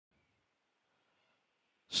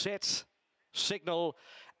Sets, signal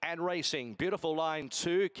and racing. Beautiful line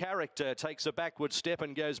 2. Character takes a backward step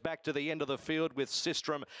and goes back to the end of the field with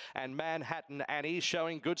Sistrum and Manhattan Annie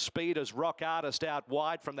showing good speed as Rock Artist out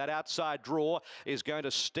wide from that outside draw is going to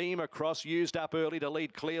steam across. Used up early to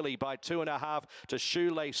lead clearly by 2.5 to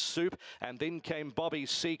Shoelace Soup, and then came Bobby's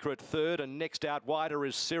Secret third, and next out wider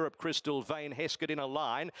is Syrup Crystal Vein Heskett in a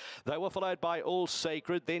line. They were followed by All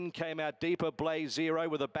Sacred, then came out Deeper Blaze Zero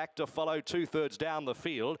with a back to follow 2/3 down the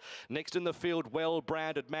field. Next in the field, Well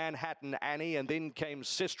Branded Manhattan Annie, and then came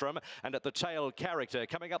Sistrum, and at the tail Character.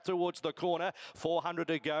 Coming up towards the corner, 400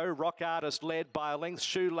 to go. Rock Artist led by a length,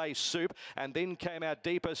 Shoelace Soup, and then came out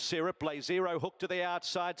Deeper Syrup. Blaze Zero hooked to the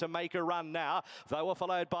outside to make a run now. They were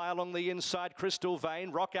followed by along the inside Crystal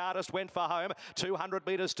Vein. Rock Artist went for home, 200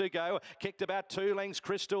 metres to go. Kicked about 2 lengths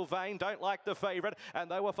Crystal Vein, don't like the favourite, and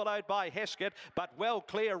they were followed by Heskett, but well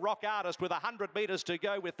clear Rock Artist with 100 metres to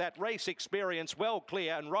go with that race experience well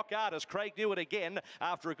clear, and Rock Artist, Craig knew it again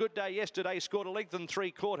after a good day yesterday, scored a length and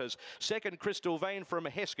 3/4. Second, Crystal Vein from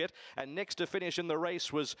Heskett, and next to finish in the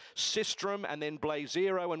race was Sistrum, and then Blaze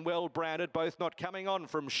Zero and Well Branded, both not coming on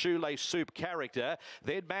from Shoelace Soup Character.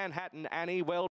 Then Manhattan Annie, Well